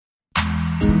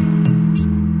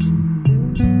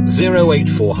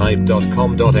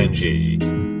084hype.com.ng.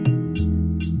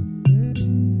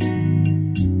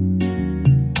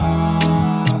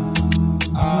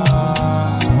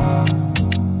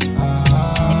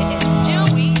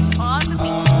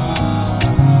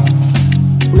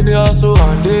 We dey hustle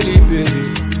on daily basis.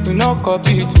 We no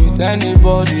compete with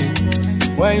anybody.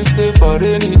 When you stay for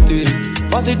rainy days,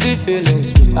 positive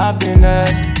feelings with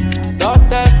happiness. Don't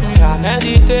test me, I'm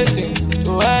meditating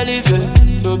to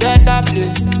elevate to better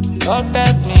place. Don't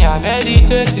test me, I'm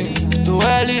meditating to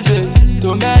elevate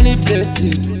to many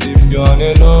places. If you're on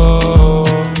a low,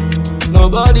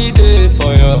 nobody there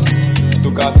for you.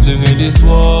 You can't live in this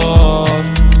world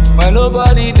when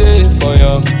nobody there for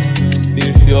you.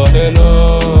 If you're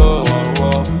alone,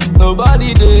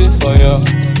 nobody there for you.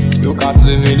 You can't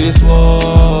live in this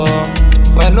world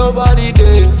when nobody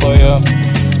there for you.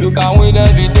 You can win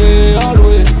every day,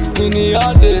 always, in the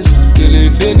hard days. Till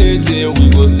infinity, we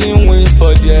go still win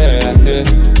for the I say,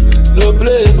 no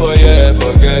play for yeah,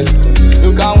 forget.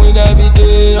 You can win every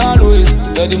day, always,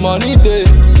 let the money day.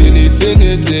 Till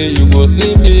infinity, you go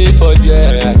see me for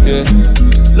the I say,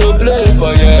 no play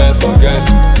for yeah, forget.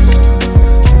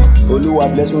 Oluwa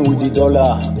bless me with the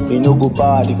dollar. E no go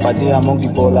bad if I dey among the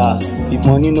ballers. If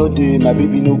money no dey, my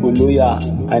baby no go loyal.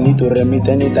 I need to remit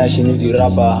anytime she need the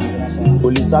rapper.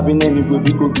 Police have been any go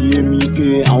be go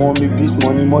BMK. I want make this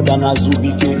money more than a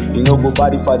Zubike. E no go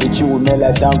bad if I dey chill with me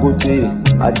like Dangote.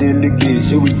 I dey licky,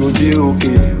 shey we go dey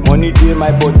okay. Money dey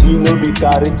my body, no be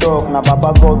carry talk. Na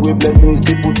Baba God wey bless me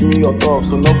still put me on top.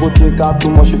 So no go think out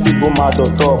too much if you go mad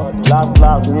on top.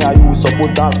 Last, me and you will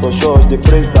support dance for church. They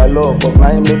praise the Lord, cause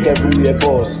now he make everywhere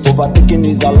boss. Overtaking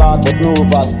is allowed, but no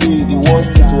overspeed. The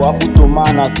worst thing to happen to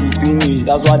man as he finish.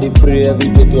 That's why they pray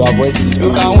every day to avoid it.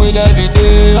 You can win every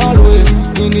day, always,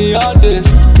 in the hard days.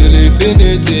 Till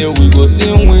infinity, we go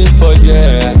still win for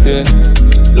yeah, I say.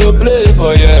 No play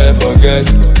for yeah, forget.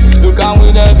 You can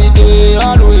win every day,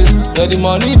 always, let the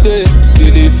money day.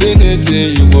 Till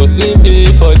infinity, you go see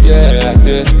me for yeah, I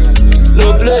say.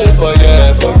 No play for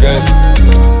yeah, forget.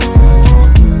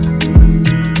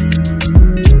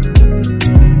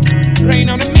 Rain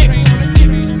on the mix.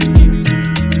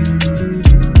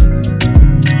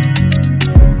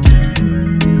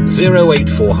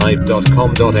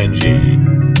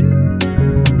 084hype.com.ng